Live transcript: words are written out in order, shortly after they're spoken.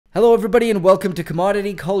Hello, everybody, and welcome to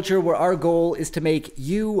Commodity Culture, where our goal is to make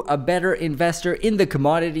you a better investor in the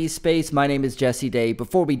commodities space. My name is Jesse Day.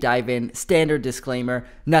 Before we dive in, standard disclaimer,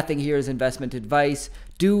 nothing here is investment advice.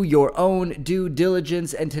 Do your own due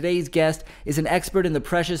diligence, and today's guest is an expert in the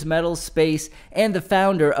precious metals space and the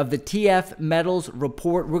founder of the TF Metals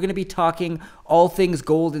Report. We're going to be talking all things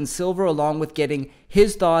gold and silver, along with getting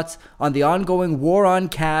his thoughts on the ongoing war on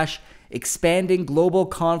cash, expanding global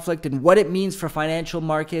conflict, and what it means for financial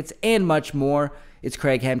markets, and much more. It's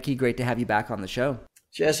Craig Hemke. Great to have you back on the show.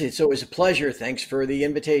 Jesse, it's always a pleasure. Thanks for the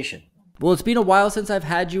invitation. Well, it's been a while since I've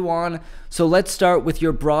had you on, so let's start with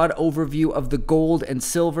your broad overview of the gold and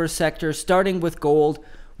silver sector. Starting with gold,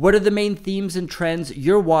 what are the main themes and trends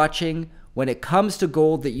you're watching when it comes to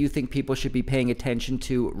gold that you think people should be paying attention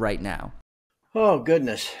to right now? Oh,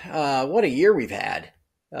 goodness. What a year we've had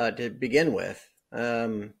to begin with.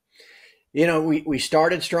 We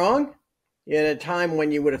started strong in a time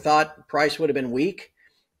when you would have thought price would have been weak.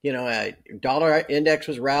 Dollar index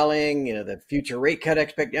was rallying, the future rate cut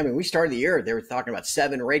we started the year, they were talking about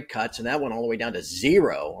 7 rate cuts, and that went all the way down to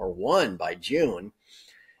 0 or 1 by June.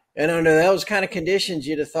 And under those kind of conditions,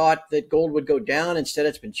 you'd have thought that gold would go down. Instead,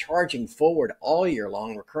 it's been charging forward all year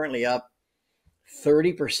long. We're currently up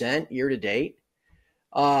 30% year to date.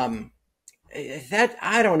 I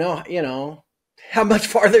don't know, how much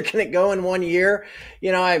farther can it go in 1 year?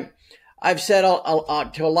 I've said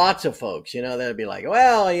to lots of folks, they'll be like,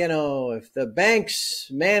 well, if the banks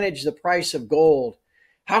manage the price of gold,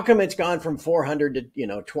 how come it's gone from 400 to,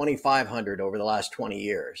 2,500 over the last 20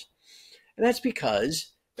 years? And that's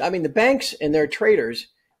because, the banks and their traders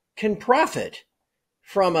can profit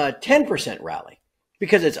from a 10% rally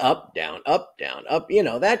because it's up, down, up,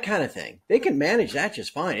 that kind of thing. They can manage that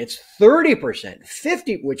just fine. It's 30%,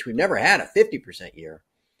 50, which we've never had a 50% year.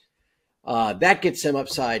 That gets them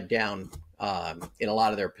upside down in a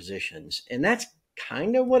lot of their positions. And that's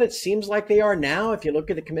kind of what it seems like they are now. If you look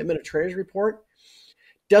at the Commitment of Traders report,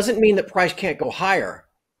 doesn't mean that price can't go higher.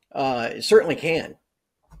 It certainly can.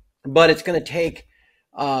 But it's going to take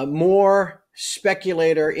more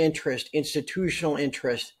speculator interest, institutional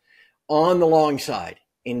interest on the long side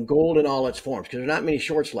in gold in all its forms, because there's not many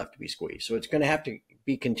shorts left to be squeezed. So it's going to have to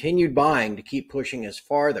be continued buying to keep pushing us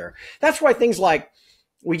farther. That's why things like,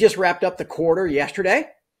 we just wrapped up the quarter yesterday.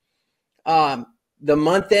 The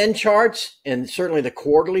month-end charts and certainly the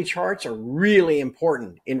quarterly charts are really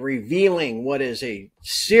important in revealing what is a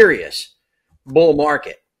serious bull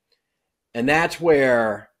market. And that's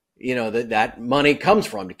where, that money comes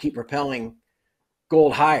from to keep propelling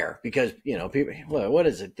gold higher, because, people, what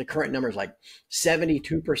is it? The current number is like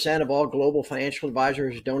 72% of all global financial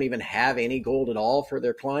advisors don't even have any gold at all for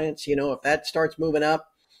their clients. If that starts moving up,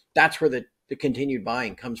 that's where the continued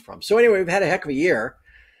buying comes from. So anyway, we've had a heck of a year.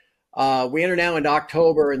 We enter now into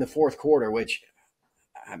October in the fourth quarter, which,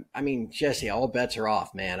 Jesse, all bets are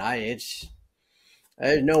off, man.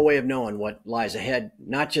 There's no way of knowing what lies ahead,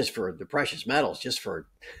 not just for the precious metals, just for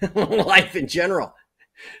life in general.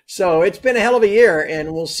 So it's been a hell of a year,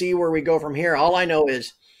 and we'll see where we go from here. All I know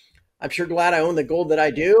is I'm sure glad I own the gold that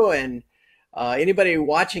I do. And anybody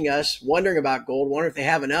watching us wondering about gold, wonder if they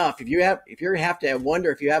have enough. If you have to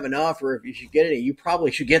wonder if you have enough or if you should get it, you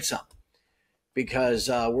probably should get some, because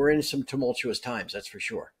we're in some tumultuous times. That's for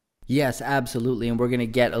sure. Yes, absolutely. And we're going to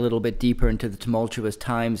get a little bit deeper into the tumultuous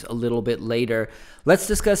times a little bit later. Let's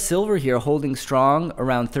discuss silver here, holding strong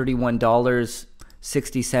around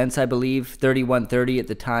 $31.60, I believe, $31.30 at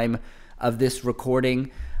the time of this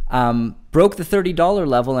recording. Broke the $30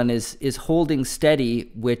 level and is holding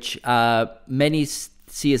steady, which many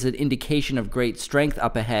see as an indication of great strength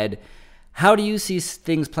up ahead. How do you see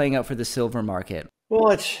things playing out for the silver market?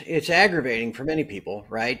 Well, it's aggravating for many people,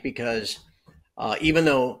 right? Because even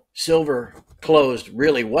though silver closed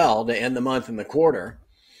really well to end the month and the quarter,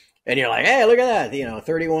 and you're like, hey, look at that,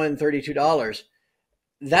 $31, $32.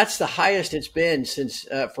 That's the highest it's been since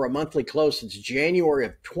for a monthly close since January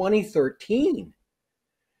of 2013.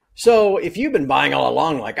 So if you've been buying all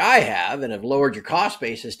along like I have and have lowered your cost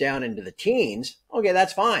basis down into the teens, okay,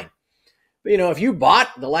 that's fine. But, if you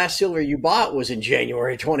bought, the last silver you bought was in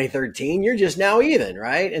January 2013, you're just now even,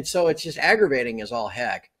 right? And so it's just aggravating as all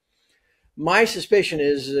heck. My suspicion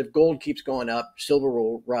is if gold keeps going up, silver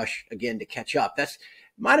will rush again to catch up. That's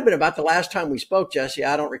might have been about the last time we spoke, Jesse.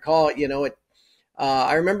 I don't recall.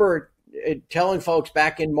 I remember telling folks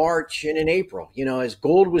back in March and in April, as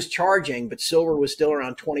gold was charging, but silver was still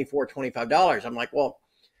around $24, $25. I'm like, well,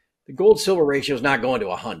 the gold silver ratio is not going to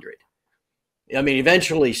 100.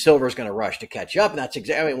 Eventually silver is going to rush to catch up. And that's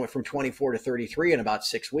exactly, it went from 24 to 33 in about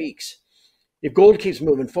 6 weeks. If gold keeps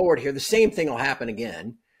moving forward here, the same thing will happen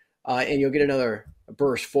again. And you'll get another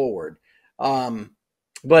burst forward.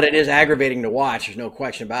 But it is aggravating to watch. There's no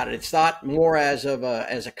question about it. It's thought more as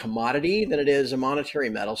a commodity than it is a monetary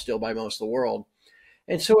metal still by most of the world.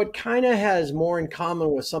 And so it kind of has more in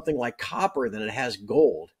common with something like copper than it has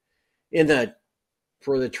gold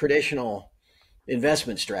for the traditional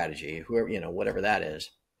investment strategy, whatever that is.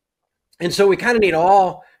 And so we kind of need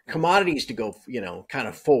all commodities to go, kind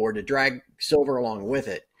of forward to drag silver along with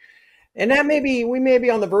it. And we may be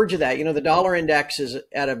on the verge of that. The dollar index is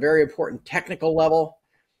at a very important technical level.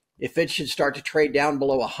 If it should start to trade down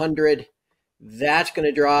below 100, that's going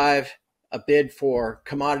to drive a bid for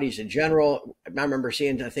commodities in general. I remember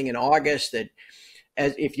seeing a thing in August that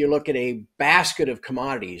if you look at a basket of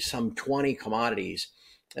commodities, some 20 commodities,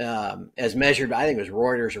 as measured, I think it was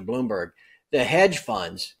Reuters or Bloomberg, the hedge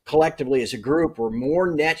funds collectively as a group were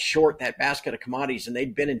more net short that basket of commodities than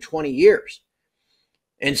they'd been in 20 years.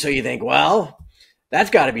 And so you think, well,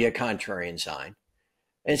 that's got to be a contrarian sign.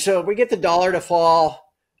 And so if we get the dollar to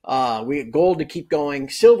fall, we get gold to keep going,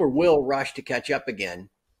 silver will rush to catch up again.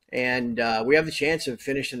 And we have the chance of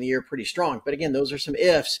finishing the year pretty strong. But again, those are some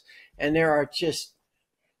ifs. And there are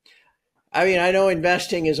I know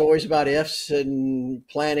investing is always about ifs and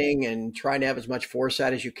planning and trying to have as much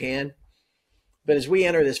foresight as you can. But as we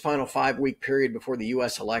enter this final 5-week period before the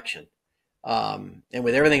U.S. election, and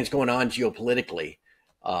with everything that's going on geopolitically,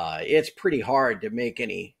 it's pretty hard to make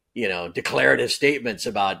any, declarative statements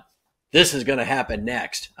about this is going to happen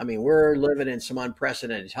next. I mean, we're living in some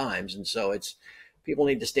unprecedented times. And so people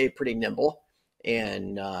need to stay pretty nimble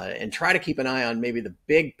and try to keep an eye on maybe the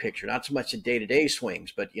big picture, not so much the day-to-day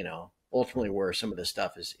swings, but, ultimately where some of this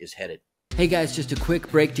stuff is headed. Hey guys, just a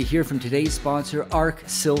quick break to hear from today's sponsor, ARC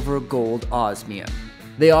Silver Gold Osmium.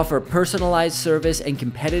 They offer personalized service and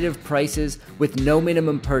competitive prices with no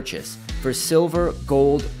minimum purchase for silver,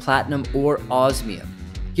 gold, platinum, or osmium.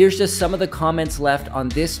 Here's just some of the comments left on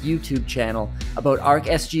this YouTube channel about ARC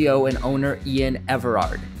SGO and owner Ian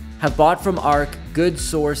Everard. Have bought from ARC, good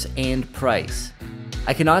source and price.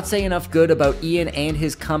 I cannot say enough good about Ian and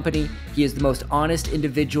his company. He is the most honest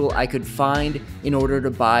individual I could find in order to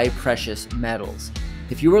buy precious metals.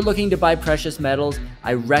 If you are looking to buy precious metals,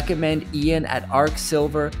 I recommend Ian at ARC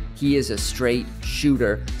Silver. He is a straight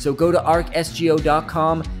shooter. So go to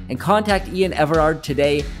arcsgo.com and contact Ian Everard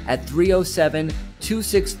today at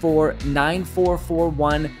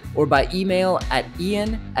 307-264-9441 or by email at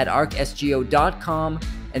ian@arcsgo.com,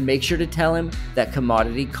 and make sure to tell him that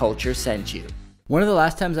Commodity Culture sent you. One of the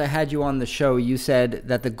last times I had you on the show, you said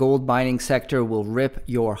that the gold mining sector will rip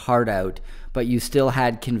your heart out, but you still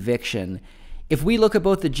had conviction. If we look at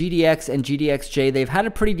both the GDX and GDXJ, they've had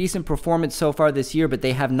a pretty decent performance so far this year, but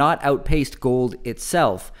they have not outpaced gold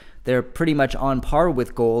itself. They're pretty much on par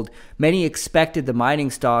with gold. Many expected the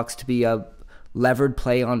mining stocks to be a levered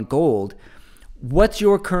play on gold. What's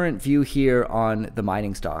your current view here on the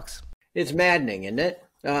mining stocks? It's maddening, isn't it?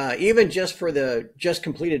 Even just for the just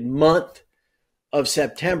completed month of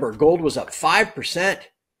September, gold was up 5%,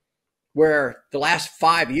 where the last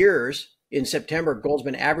 5 years in September, gold's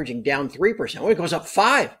been averaging down 3%. When it goes up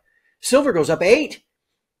 5, silver goes up 8,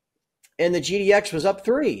 and the GDX was up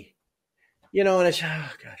 3. And it's,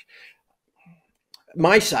 oh gosh.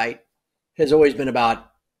 My site has always been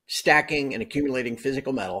about stacking and accumulating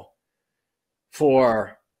physical metal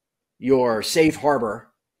for your safe harbor,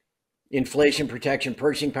 inflation protection,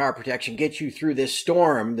 purchasing power protection, get you through this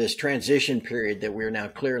storm, this transition period that we're now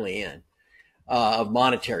clearly in of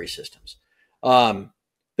monetary systems. I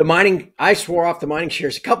swore off the mining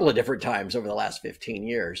shares a couple of different times over the last 15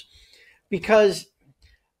 years because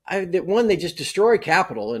they just destroy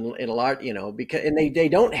capital in a lot, because they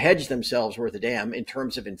don't hedge themselves worth a damn in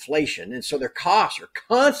terms of inflation. And so their costs are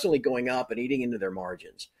constantly going up and eating into their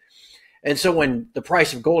margins. And so when the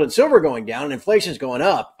price of gold and silver are going down and inflation is going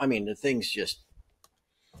up, I mean, the things just,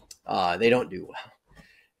 they don't do well.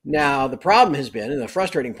 Now, the problem has been, and the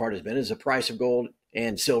frustrating part has been, is the price of gold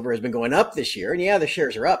and silver has been going up this year. And yeah, the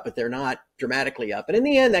shares are up, but they're not dramatically up. And in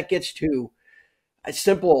the end, that gets to a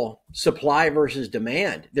simple supply versus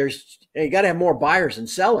demand. You got to have more buyers than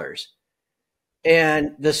sellers.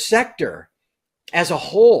 And the sector as a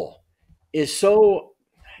whole is so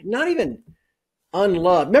not even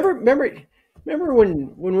unloved. Remember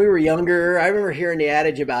when we were younger, I remember hearing the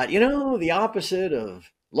adage about, the opposite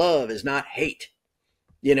of love is not hate.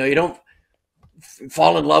 You don't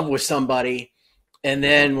fall in love with somebody, and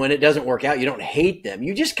then when it doesn't work out, you don't hate them.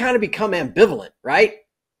 You just kind of become ambivalent, right?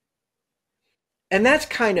 And that's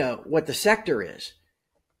kind of what the sector is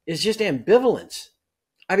just ambivalence.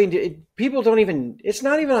 I mean, people it's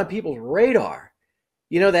not even on people's radar.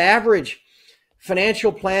 The average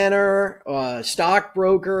financial planner,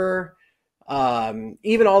 stockbroker,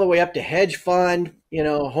 even all the way up to hedge fund,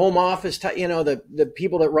 home office, the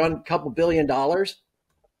people that run a couple $1 billion,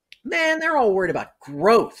 man, they're all worried about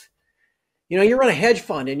growth. You run a hedge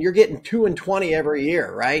fund and you're getting 2 and 20 every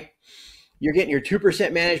year, right? You're getting your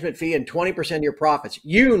 2% management fee and 20% of your profits.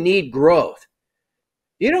 You need growth.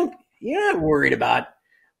 You're not worried about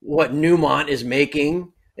what Newmont is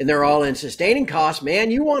making and they're all in sustaining costs,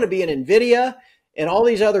 man. You want to be in NVIDIA and all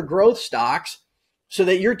these other growth stocks so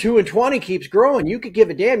that your 2 and 20 keeps growing. You could give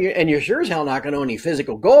a damn. And you're sure as hell not going to own any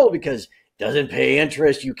physical gold because it doesn't pay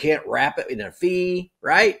interest. You can't wrap it in a fee,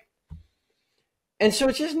 right? And so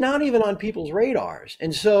it's just not even on people's radars.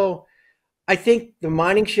 And so I think the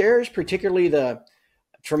mining shares, particularly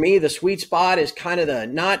for me, the sweet spot is kind of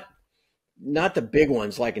not the big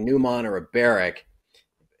ones like a Newmont or a Barrick.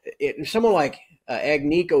 Someone like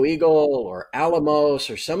Agnico Eagle or Alamos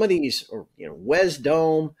or some of these, or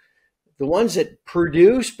Wesdome, the ones that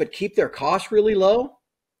produce but keep their costs really low,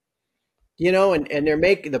 and they're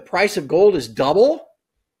making the price of gold is double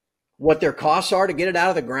what their costs are to get it out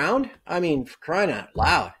of the ground. I mean, for crying out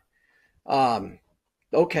loud.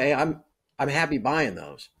 Okay, I'm happy buying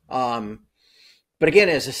those. But again,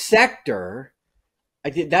 as a sector, I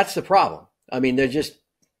think that's the problem. I mean, they're just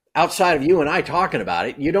outside of you and I talking about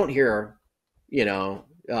it. You don't hear,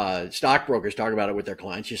 stockbrokers talk about it with their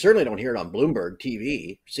clients. You certainly don't hear it on Bloomberg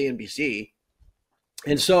TV, CNBC.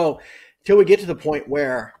 And so till we get to the point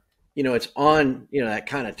where, it's on, that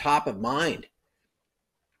kind of top of mind,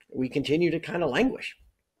 we continue to kind of languish.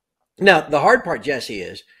 Now, the hard part, Jesse,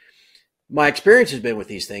 is my experience has been with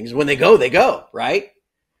these things. When they go, right?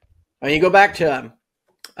 I mean, you go back to,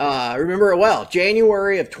 I remember it well,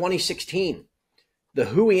 January of 2016, the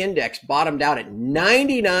Hui index bottomed out at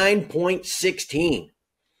 99.16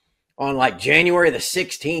 on like January the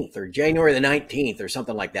 16th or January the 19th or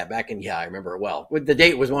something like that back in, I remember it well. The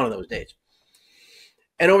date was one of those dates.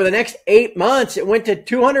 And over the next 8 months, it went to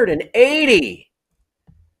 280.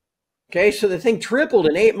 Okay, so the thing tripled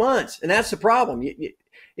in 8 months. And that's the problem.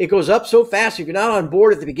 It goes up so fast. If you're not on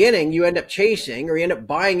board at the beginning, you end up chasing or you end up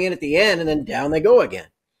buying in at the end and then down they go again.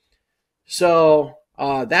 So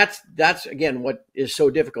that's again, what is so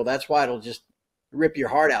difficult. That's why it'll just rip your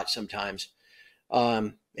heart out sometimes.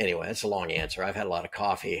 Anyway, that's a long answer. I've had a lot of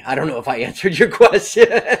coffee. I don't know if I answered your question.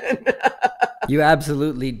 You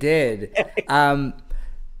absolutely did.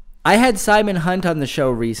 I had Simon Hunt on the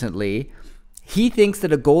show recently. He thinks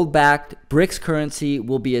that a gold-backed BRICS currency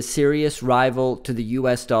will be a serious rival to the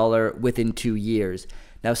US dollar within 2 years.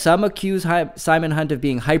 Now, some accuse Simon Hunt of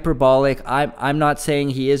being hyperbolic. I'm not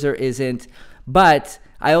saying he is or isn't, but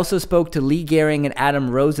I also spoke to Lee Gehring and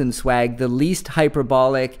Adam Rosenswag, the least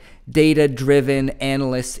hyperbolic, data-driven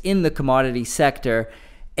analysts in the commodity sector,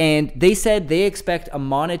 and they said they expect a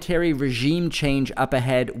monetary regime change up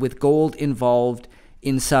ahead with gold involved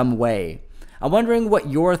in some way. I'm wondering what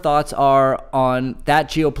your thoughts are on that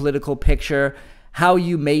geopolitical picture, how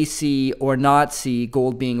you may see or not see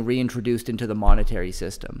gold being reintroduced into the monetary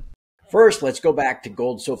system. First, let's go back to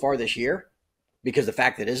gold so far this year, because the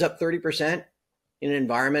fact that it is up 30% in an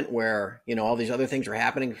environment where, all these other things are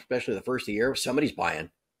happening, especially the first of the year, somebody's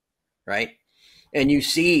buying, right? And you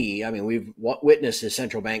see, I mean, we've witnessed this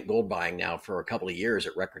central bank gold buying now for a couple of years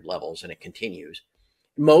at record levels, and it continues.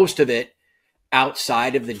 Most of it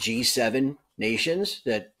outside of the G7 nations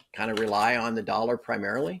that kind of rely on the dollar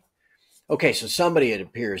primarily. Okay, so somebody, it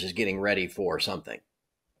appears, is getting ready for something.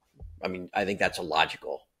 I mean, I think that's a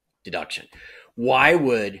logical deduction. Why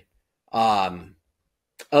would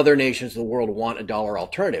other nations of the world want a dollar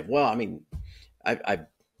alternative? Well, I mean, I've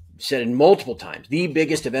said it multiple times. The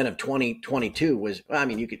biggest event of 2022 was,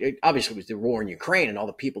 obviously it was the war in Ukraine and all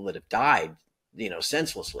the people that have died,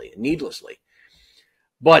 senselessly and needlessly.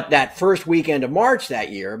 But that first weekend of March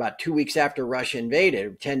that year, about 2 weeks after Russia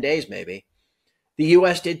invaded, 10 days maybe, the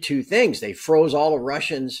U.S. did two things. They froze all of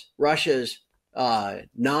Russia's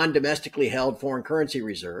non-domestically held foreign currency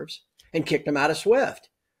reserves and kicked them out of SWIFT.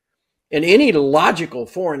 And any logical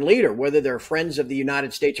foreign leader, whether they're friends of the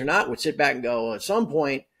United States or not, would sit back and go, at some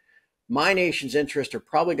point, my nation's interests are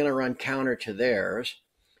probably going to run counter to theirs.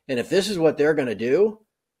 And if this is what they're going to do,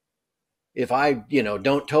 if I,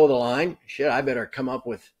 don't toe the line, we better come up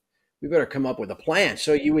with a plan.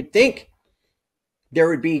 So you would think there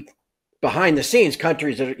would be behind the scenes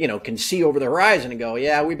countries that, can see over the horizon and go,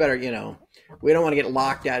 yeah, we better, we don't want to get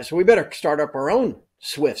locked out. So we better start up our own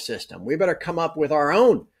SWIFT system. We better come up with our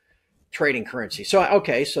own trading currency. So,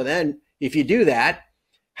 okay. So then if you do that,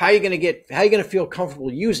 how are you going to feel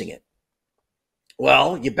comfortable using it?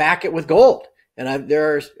 Well, you back it with gold, or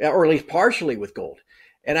at least partially with gold.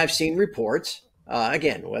 And I've seen reports,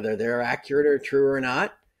 again, whether they're accurate or true or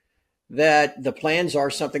not, that the plans are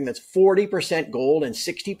something that's 40% gold and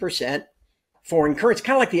 60% foreign currency,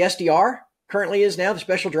 kind of like the SDR currently is now, the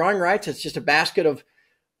special drawing rights. It's just a basket of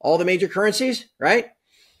all the major currencies, right?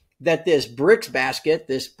 That this BRICS basket,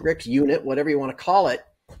 this BRICS unit, whatever you want to call it,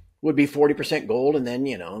 would be 40% gold. And then,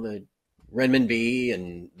 the renminbi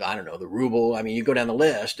and I don't know, the ruble. I mean, you go down the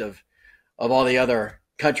list of all the other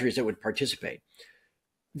countries that would participate.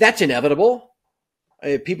 That's inevitable.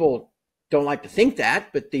 People don't like to think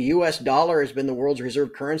that, but the US dollar has been the world's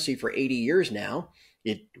reserve currency for 80 years now.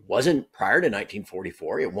 It wasn't prior to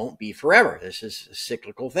 1944. It won't be forever. This is a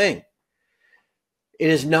cyclical thing. It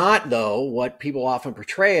is not, though, what people often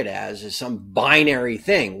portray it as is some binary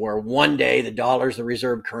thing where one day the dollar is the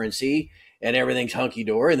reserve currency and everything's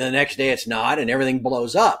hunky-dory, and the next day it's not, and everything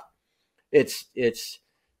blows up. It's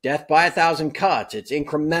death by 1,000 cuts. It's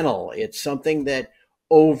incremental. It's something that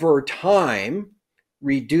over time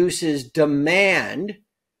reduces demand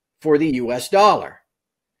for the US dollar.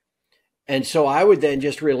 And so I would then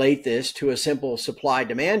just relate this to a simple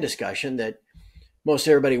supply-demand discussion that most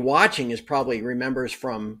everybody watching is probably remembers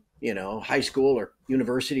from, high school or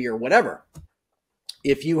university or whatever.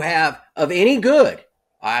 If you have of any good,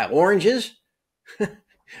 oranges,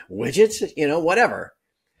 widgets, whatever,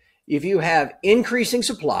 if you have increasing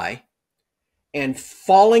supply and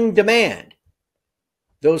falling demand,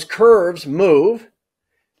 those curves move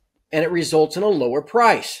and it results in a lower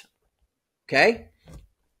price. Okay?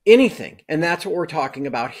 Anything. And that's what we're talking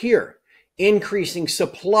about here. Increasing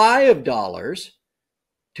supply of dollars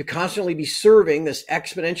to constantly be serving this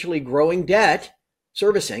exponentially growing debt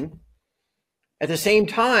servicing. At the same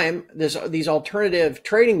time, these alternative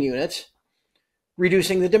trading units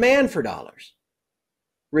reducing the demand for dollars,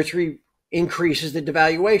 which increases the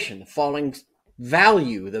devaluation, the falling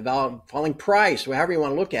value, falling price, however you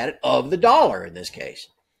want to look at it, of the dollar in this case.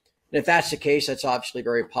 And if that's the case, that's obviously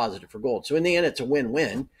very positive for gold. So in the end, it's a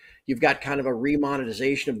win-win. You've got kind of a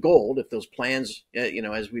remonetization of gold if those plans,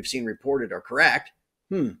 as we've seen reported, are correct.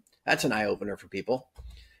 That's an eye-opener for people. At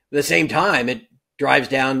the same time, it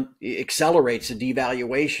accelerates the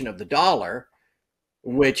devaluation of the dollar,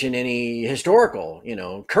 which in any historical,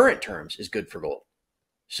 current terms is good for gold.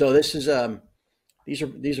 So this is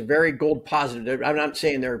these are very gold positive. I'm not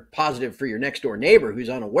saying they're positive for your next door neighbor who's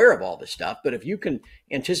unaware of all this stuff, but if you can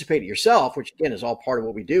anticipate it yourself, which again is all part of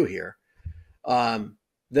what we do here, then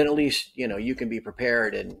at least you can be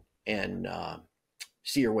prepared and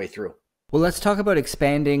see your way through. Well, let's talk about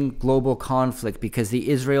expanding global conflict, because the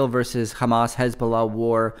Israel versus Hamas-Hezbollah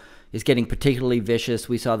war is getting particularly vicious.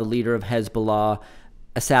 We saw the leader of Hezbollah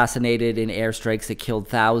assassinated in airstrikes that killed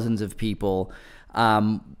thousands of people.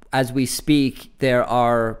 As we speak, there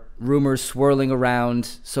are rumors swirling around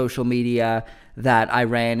social media that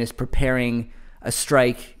Iran is preparing a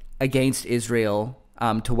strike against Israel.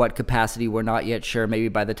 To what capacity, we're not yet sure. Maybe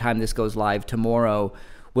by the time this goes live tomorrow,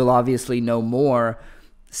 we'll obviously know more.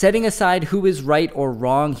 Setting aside who is right or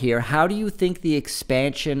wrong here, how do you think the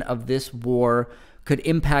expansion of this war could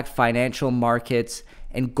impact financial markets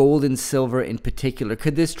and gold and silver in particular?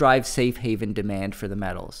 Could this drive safe haven demand for the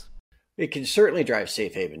metals? It can certainly drive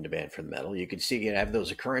safe haven demand for the metal. You can see you have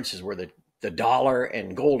those occurrences where the dollar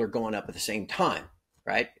and gold are going up at the same time,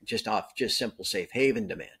 right? Just simple safe haven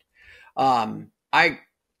demand.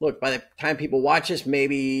 Look, by the time people watch this,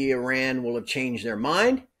 maybe Iran will have changed their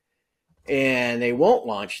mind and they won't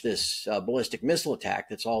launch this ballistic missile attack.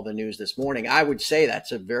 That's all the news this morning. I would say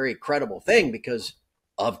that's a very credible thing because,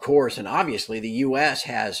 of course, and obviously the U.S.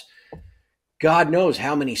 has God knows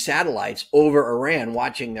how many satellites over Iran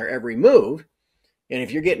watching their every move. And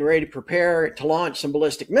if you're getting ready to prepare to launch some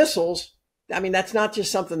ballistic missiles, I mean, that's not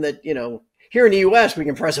just something that, here in the U.S., we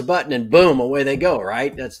can press a button and boom, away they go,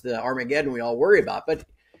 right? That's the Armageddon we all worry about. But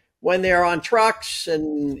when they're on trucks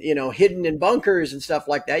and, hidden in bunkers and stuff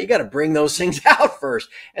like that, you got to bring those things out first.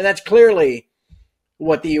 And that's clearly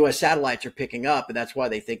what the U.S. satellites are picking up. And that's why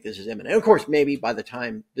they think this is imminent. And of course, maybe by the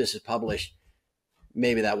time this is published,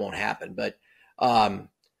 maybe that won't happen. But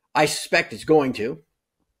I suspect it's going to.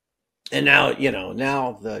 And now,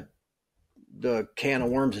 now the can of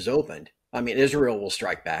worms is opened. I mean, Israel will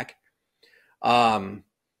strike back. I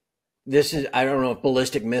don't know if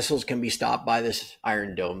ballistic missiles can be stopped by this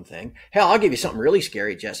Iron Dome thing. Hell, I'll give you something really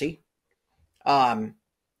scary, Jesse.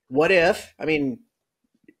 What if,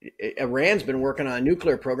 Iran's been working on a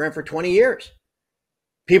nuclear program for 20 years.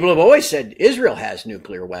 People have always said Israel has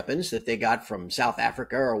nuclear weapons that they got from South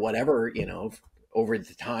Africa or whatever, over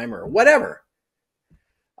the time or whatever.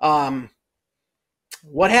 What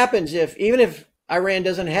happens even if Iran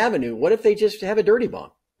doesn't have what if they just have a dirty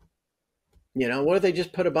bomb? What if they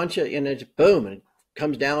just put a bunch of, boom, and it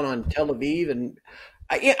comes down on Tel Aviv? And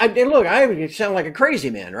Look, I sound like a crazy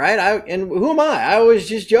man, right? And who am I? I always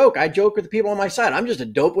just joke. I joke with the people on my side. I'm just a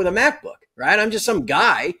dope with a MacBook, right? I'm just some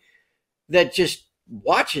guy that just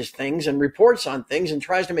watches things and reports on things and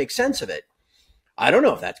tries to make sense of it. I don't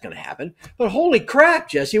know if that's going to happen, but holy crap,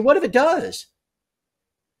 Jesse, what if it does?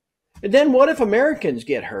 And then what if Americans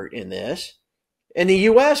get hurt in this? And the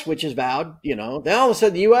U.S., which is vowed, then all of a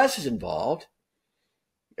sudden the U.S. is involved.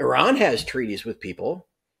 Iran has treaties with people.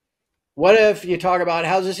 What if you talk about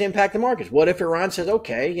how does this impact the markets? What if Iran says,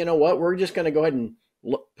 okay, you know what, we're just going to go ahead and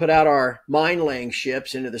put out our mine-laying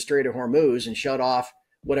ships into the Strait of Hormuz and shut off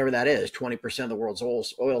whatever that is, 20% of the world's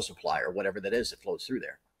oil supply or whatever that is that flows through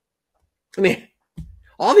there. I mean,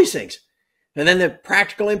 all these things. And then the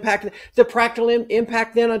practical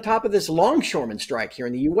impact then on top of this longshoreman strike here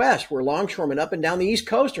in the U.S., where longshoremen up and down the East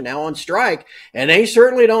Coast are now on strike, and they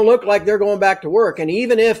certainly don't look like they're going back to work. And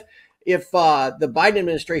even if the Biden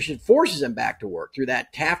administration forces them back to work through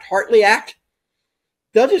that Taft-Hartley Act,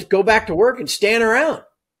 they'll just go back to work and stand around.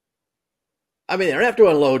 I mean, they don't have to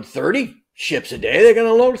unload 30 ships a day. They're going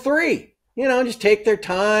to unload 3. Just take their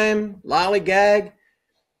time, lollygag.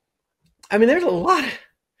 I mean, there's a lot of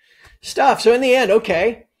stuff. So in the end,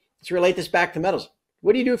 okay, let's relate this back to metals.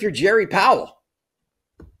 What do you do if you're Jerry Powell?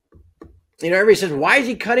 Everybody says, why is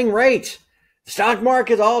he cutting rates? The stock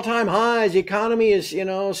market's all-time highs. The economy is,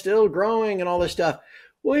 still growing and all this stuff.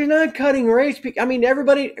 Well, he's not cutting rates. I mean,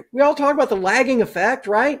 we all talk about the lagging effect,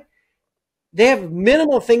 right? They have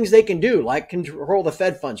minimal things they can do, like control the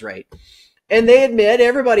Fed funds rate. And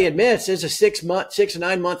everybody admits there's a 6 to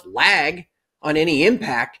 9 month lag on any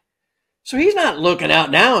impact. So he's not looking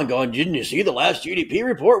out now and going, didn't you see the last GDP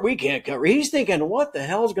report? We can't cover. He's thinking, what the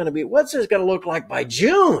hell is going to be? What's this going to look like by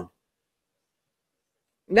June?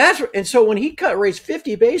 And so when he cut rates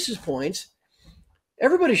 50 basis points,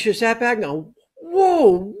 everybody should have sat back and go,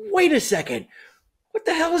 whoa, wait a second. What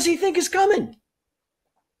the hell does he think is coming?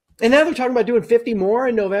 And now they're talking about doing 50 more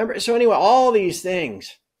in November. So anyway, all these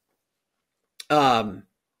things are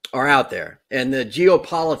out there. And the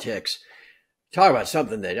geopolitics, talk about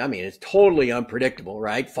something that, it's totally unpredictable,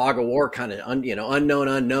 right? Fog of war kind of, unknown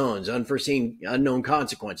unknowns, unforeseen, unknown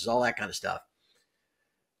consequences, all that kind of stuff.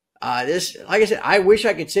 Like I said, I wish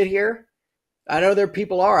I could sit here. I know there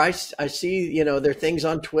people are. I see, there are things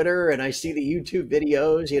on Twitter and I see the YouTube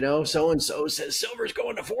videos, so-and-so says silver's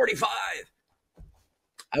going to 45.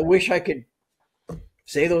 I wish I could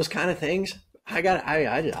say those kind of things. I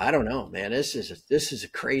don't know, man. This is a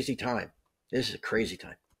crazy time. This is a crazy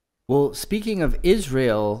time. Well, speaking of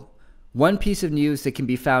Israel, one piece of news that can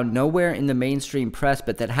be found nowhere in the mainstream press,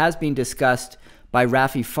 but that has been discussed by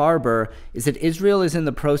Rafi Farber, is that Israel is in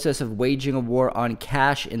the process of waging a war on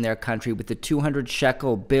cash in their country, with the 200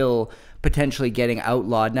 shekel bill potentially getting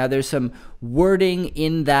outlawed. Now, there's some wording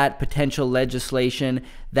in that potential legislation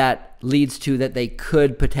that leads to that they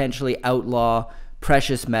could potentially outlaw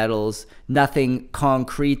precious metals. Nothing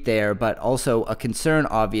concrete there, but also a concern,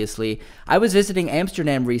 obviously. I was visiting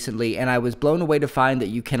Amsterdam recently, and I was blown away to find that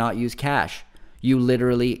you cannot use cash. You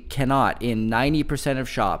literally cannot in 90% of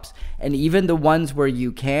shops. And even the ones where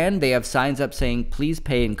you can, they have signs up saying, please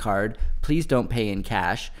pay in card, please don't pay in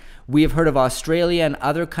cash. We have heard of Australia and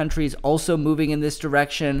other countries also moving in this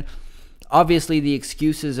direction. Obviously, the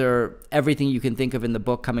excuses are everything you can think of in the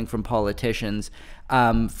book coming from politicians.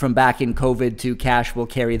 From back in COVID to cash will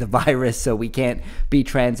carry the virus, so we can't be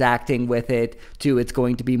transacting with it, to it's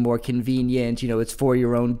going to be more convenient, it's for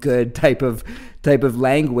your own good type of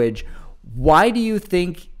language. Why do you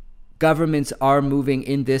think governments are moving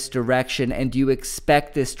in this direction, and do you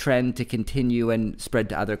expect this trend to continue and spread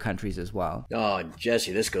to other countries as well? Oh,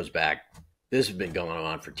 Jesse, this goes back. This has been going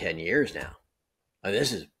on for 10 years now.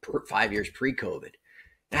 This is 5 years pre-COVID.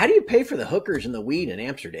 How do you pay for the hookers and the weed in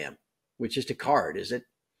Amsterdam with just a card? Is it?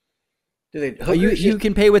 Do they? You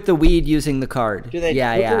can pay with the weed using the card. Do they?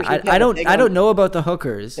 Yeah. I don't know about the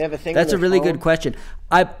hookers. They have a thing. That's a really phone? good question.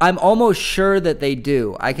 I'm almost sure that they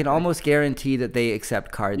do. I can almost guarantee that they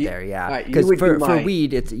accept card there. Yeah, because for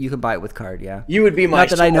weed, you can buy it with card. Yeah. You would be my. Not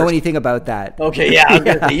that source. I know anything about that. Okay.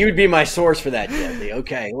 Yeah. You would be my source for that, Jesse.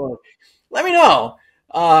 Okay. Well, let me know.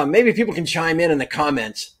 Maybe people can chime in the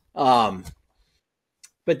comments.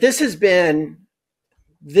 But this is an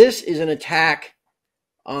attack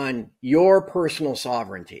on your personal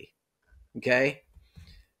sovereignty. Okay.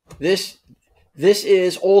 This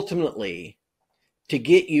is ultimately to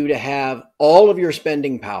get you to have all of your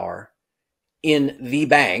spending power in the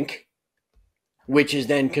bank, which is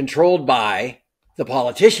then controlled by the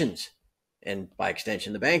politicians and by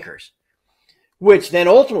extension, the bankers, which then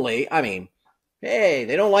ultimately, hey,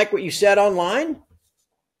 they don't like what you said online.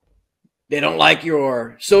 They don't like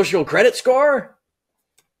your social credit score.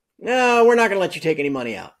 No, we're not going to let you take any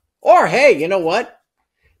money out. Or, hey, you know what?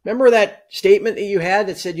 Remember that statement that you had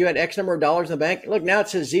that said you had X number of dollars in the bank? Look, now it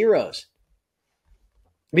says zeros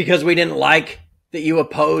because we didn't like that you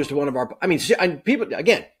opposed one of our, I mean, people,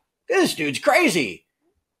 again, this dude's crazy.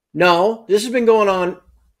 No, this has been going on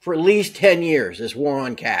for at least 10 years, this war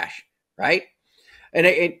on cash, right? And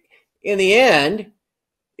in the end,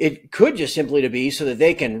 it could just simply to be so that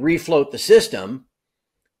they can refloat the system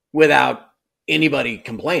without anybody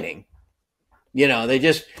complaining. You know,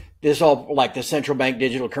 this all like the central bank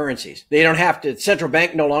digital currencies. They don't have to, central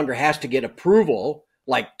bank no longer has to get approval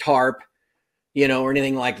like TARP, you know, or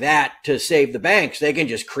anything like that to save the banks. They can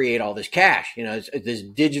just create all this cash, you know, this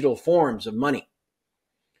digital forms of money.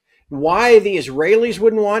 Why the Israelis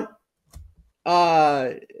wouldn't want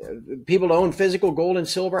people to own physical gold and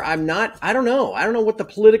silver, I don't know. I don't know what the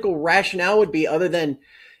political rationale would be other than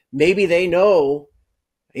maybe they know,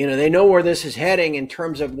 you know, they know where this is heading in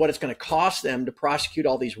terms of what it's going to cost them to prosecute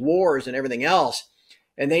all these wars and everything else.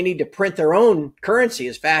 And they need to print their own currency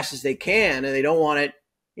as fast as they can. And they don't want it,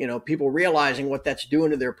 you know, people realizing what that's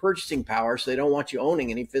doing to their purchasing power. So they don't want you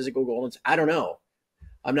owning any physical gold. I don't know.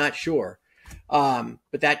 I'm not sure.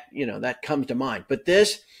 But that, you know, that comes to mind. But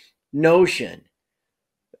this notion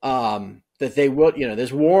that they will, you know,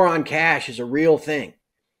 this war on cash is a real thing.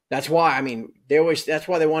 That's why, I mean, that's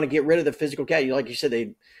why they want to get rid of the physical cash. Like you said,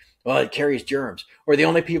 it carries germs. Or the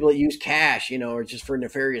only people that use cash, you know, are just for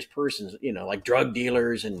nefarious persons, you know, like drug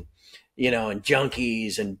dealers and, you know, and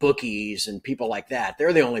junkies and bookies and people like that.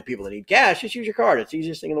 They're the only people that need cash. Just use your card. It's the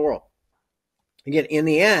easiest thing in the world. Again, in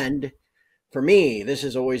the end, for me, this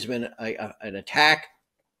has always been an attack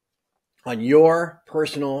on your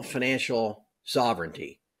personal financial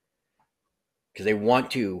sovereignty because they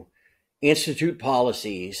want to institute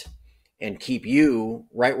policies and keep you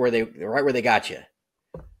right where they got you.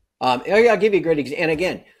 I'll give you a great example. And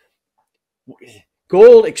again,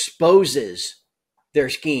 gold exposes their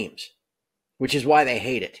schemes, which is why they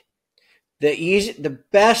hate it. The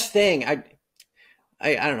best thing, I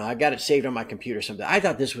don't know, I got it saved on my computer someday. I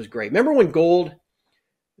thought this was great. Remember when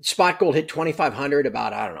spot gold hit 2,500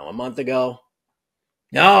 about, I don't know, a month ago?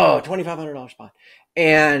 No, $2,500 spot.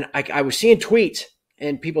 And I was seeing tweets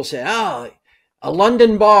and people said, oh, a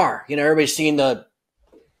London bar. You know, everybody's seen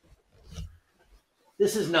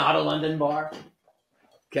this is not a London bar.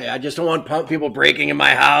 Okay, I just don't want people breaking in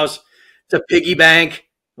my house. It's a piggy bank.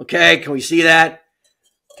 Okay, can we see that?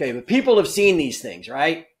 Okay, but people have seen these things,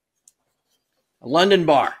 right? A London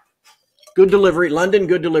bar. London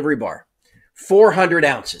good delivery bar. 400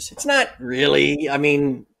 ounces. It's not really, I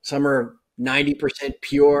mean, some are 90%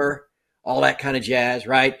 pure, all that kind of jazz,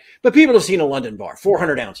 right? But people have seen a London bar,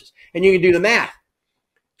 400 ounces. And you can do the math.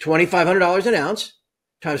 $2,500 an ounce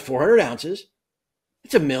times 400 ounces.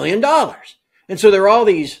 It's $1 million. And so there are all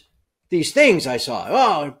these things I saw.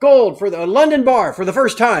 Oh, gold for the London bar for the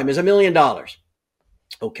first time is $1 million.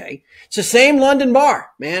 Okay. It's the same London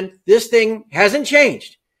bar, man. This thing hasn't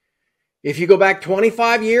changed. If you go back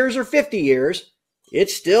 25 years or 50 years, it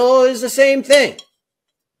still is the same thing.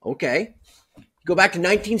 Okay. Go back to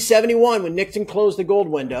 1971 when Nixon closed the gold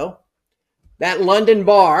window. That London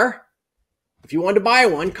bar, if you wanted to buy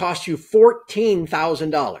one, cost you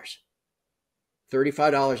 $14,000.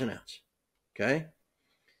 $35 an ounce. Okay.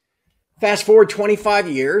 Fast forward 25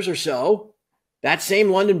 years or so, that same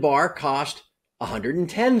London bar cost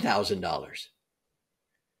 $110,000.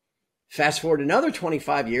 Fast forward another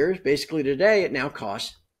 25 years, basically today, it now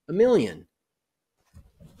costs $1 million.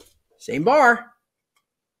 Same bar.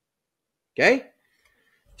 Okay?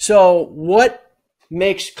 So what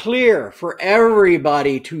makes clear for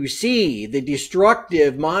everybody to see the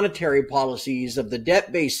destructive monetary policies of the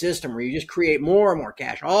debt-based system where you just create more and more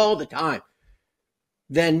cash all the time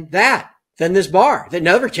than this bar that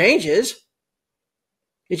never changes.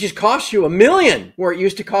 It just costs you $1 million where it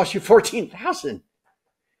used to cost you $14,000.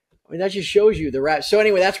 I mean, that just shows you the rat. So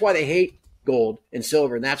anyway, that's why they hate gold and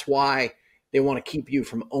silver. And that's why they want to keep you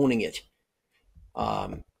from owning it.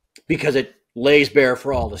 Because it lays bare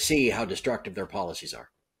for all to see how destructive their policies are.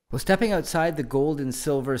 Well, stepping outside the gold and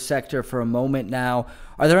silver sector for a moment now,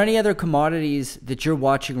 are there any other commodities that you're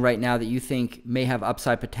watching right now that you think may have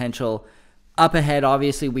upside potential up ahead?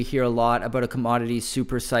 Obviously, we hear a lot about a commodities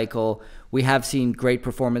super cycle. We have seen great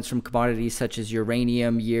performance from commodities such as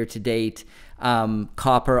uranium year to date.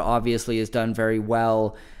 Copper obviously has done very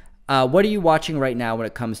well. What are you watching right now when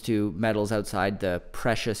it comes to metals outside the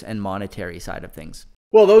precious and monetary side of things?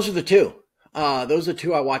 Well, those are the two. Those are the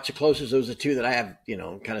two I watch the closest. Those are the two that I have,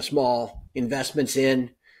 kind of small investments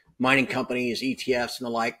in, mining companies, ETFs, and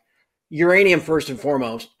the like. Uranium, first and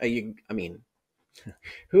foremost.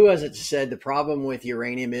 Who has it said the problem with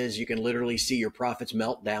uranium is you can literally see your profits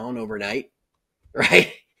melt down overnight,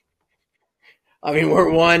 right? I mean,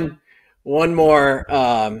 we're one more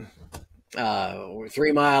 3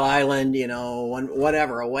 Mile Island, one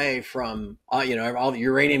whatever away from all the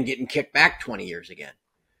uranium getting kicked back 20 years again.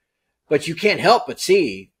 But you can't help but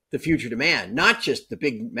see the future demand, not just the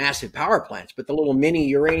big massive power plants, but the little mini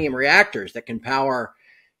uranium reactors that can power,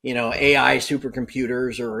 AI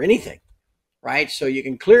supercomputers or anything, right? So you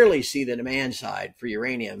can clearly see the demand side for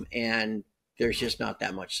uranium, and there's just not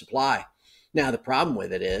that much supply. Now, the problem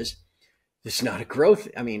with it is it's not a growth.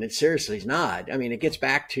 I mean, it seriously is not. I mean, it gets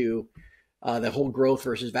back to the whole growth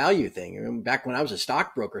versus value thing. I mean, back when I was a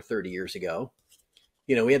stockbroker 30 years ago,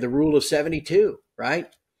 we had the rule of 72,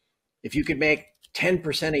 right? If you could make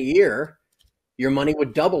 10% a year, your money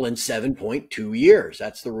would double in 7.2 years.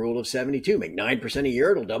 That's the rule of 72. Make 9% a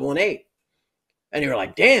year, it'll double in 8. And you're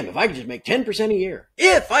like, damn, if I could just make 10% a year,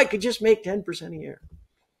 if I could just make 10% a year,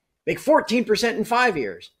 make 14% in 5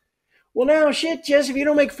 years. Well, now, shit, Jess, if you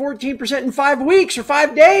don't make 14% in 5 weeks or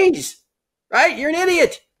 5 days, right, you're an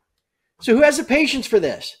idiot. So who has the patience for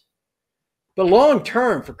this? But long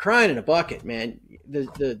term, for crying in a bucket, man,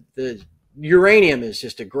 the uranium is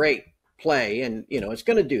just a great play, and it's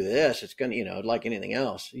going to do this. It's going to, like anything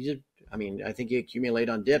else. I think you accumulate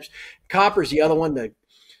on dips. Copper's the other one.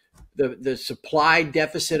 The supply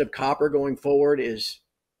deficit of copper going forward is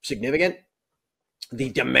significant. The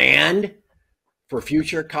demand for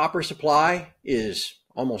future copper supply is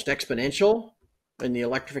almost exponential in the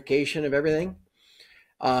electrification of everything.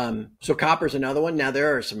 So copper is another one. Now,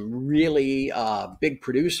 there are some really big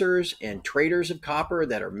producers and traders of copper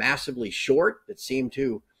that are massively short, that seem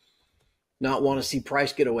to not want to see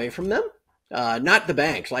price get away from them. Not the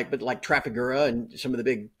banks, but like Trafigura and some of the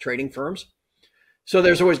big trading firms. So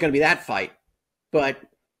there's always going to be that fight, but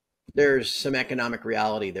there's some economic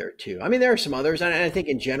reality there too. I mean, there are some others, and I think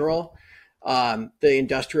in general, the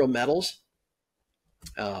industrial metals,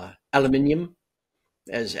 aluminium,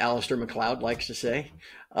 as Alistair McLeod likes to say,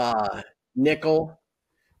 nickel,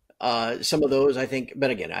 some of those, I think.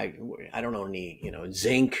 But again, I don't own any,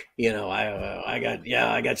 zinc.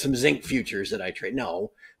 I got some zinc futures that I trade.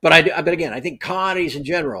 No, but again, I think commodities in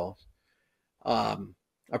general are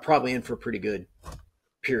probably in for a pretty good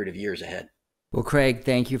period of years ahead. Well, Craig,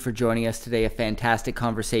 thank you for joining us today. A fantastic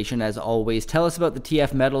conversation as always. Tell us about the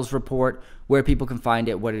TF Metals report, where people can find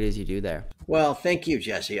it, what it is you do there. Well, thank you,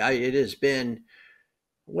 Jesse. It has been,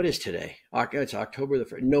 what is today? It's October the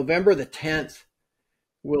 1st. November the 10th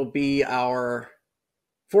will be our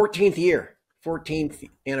 14th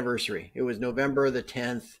anniversary. It was November the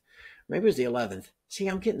 10th. Maybe it was the 11th. See,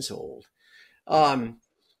 I'm getting so old.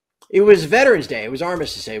 It was Veterans Day. It was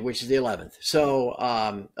Armistice Day, which is the 11th. So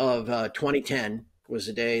of 2010 was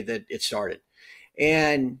the day that it started.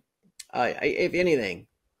 And if anything,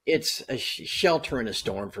 it's a shelter in a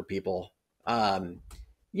storm for people.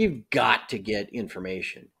 You've got to get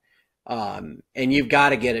information. And you've got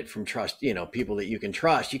to get it from people that you can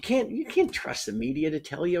trust. You can't trust the media to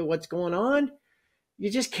tell you what's going on. You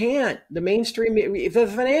just can't. The mainstream, the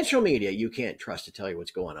financial media, you can't trust to tell you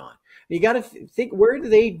what's going on. You got to think, where do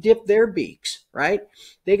they dip their beaks, right?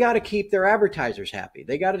 They got to keep their advertisers happy.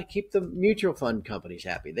 They got to keep the mutual fund companies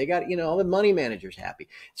happy. They got, all the money managers happy.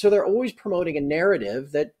 So they're always promoting a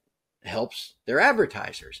narrative that helps their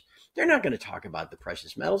advertisers. They're not going to talk about the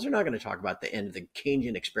precious metals. They're not going to talk about the end of the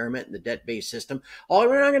Keynesian experiment and the debt-based system.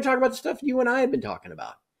 We're not going to talk about the stuff you and I have been talking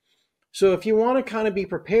about. So if you want to kind of be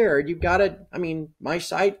prepared, you've got to, my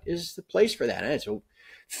site is the place for that. And it's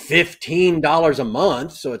 $15 a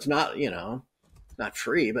month. So it's not, not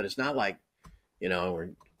free, but it's not like, you're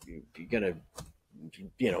going to,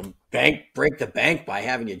 break the bank by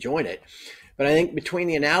having you join it. But I think between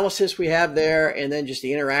the analysis we have there and then just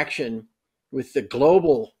the interaction with the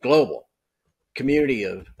global community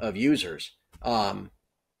of users,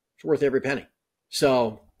 it's worth every penny.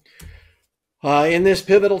 So in this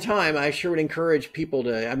pivotal time, I sure would encourage people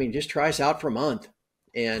to, just try us out for a month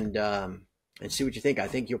and see what you think. I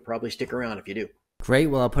think you'll probably stick around if you do. Great.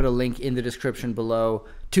 Well, I'll put a link in the description below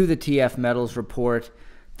to the TF Metals report.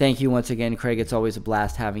 Thank you once again, Craig. It's always a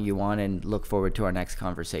blast having you on, and look forward to our next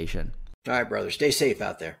conversation. All right, brother. Stay safe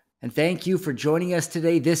out there. And thank you for joining us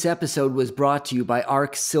today. This episode was brought to you by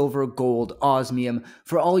ARC Silver, Gold, Osmium.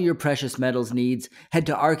 For all your precious metals needs, head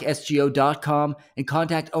to arcsgo.com and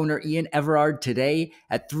contact owner Ian Everard today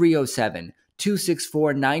at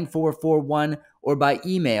 307-264-9441 or by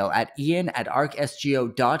email at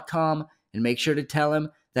ian@arcsgo.com, and make sure to tell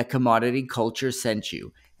him that Commodity Culture sent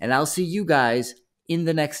you. And I'll see you guys in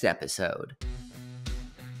the next episode.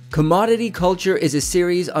 Commodity Culture is a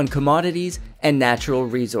series on commodities and natural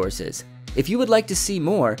resources. If you would like to see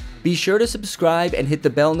more, be sure to subscribe and hit the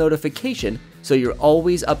bell notification so you're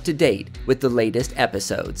always up to date with the latest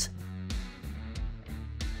episodes.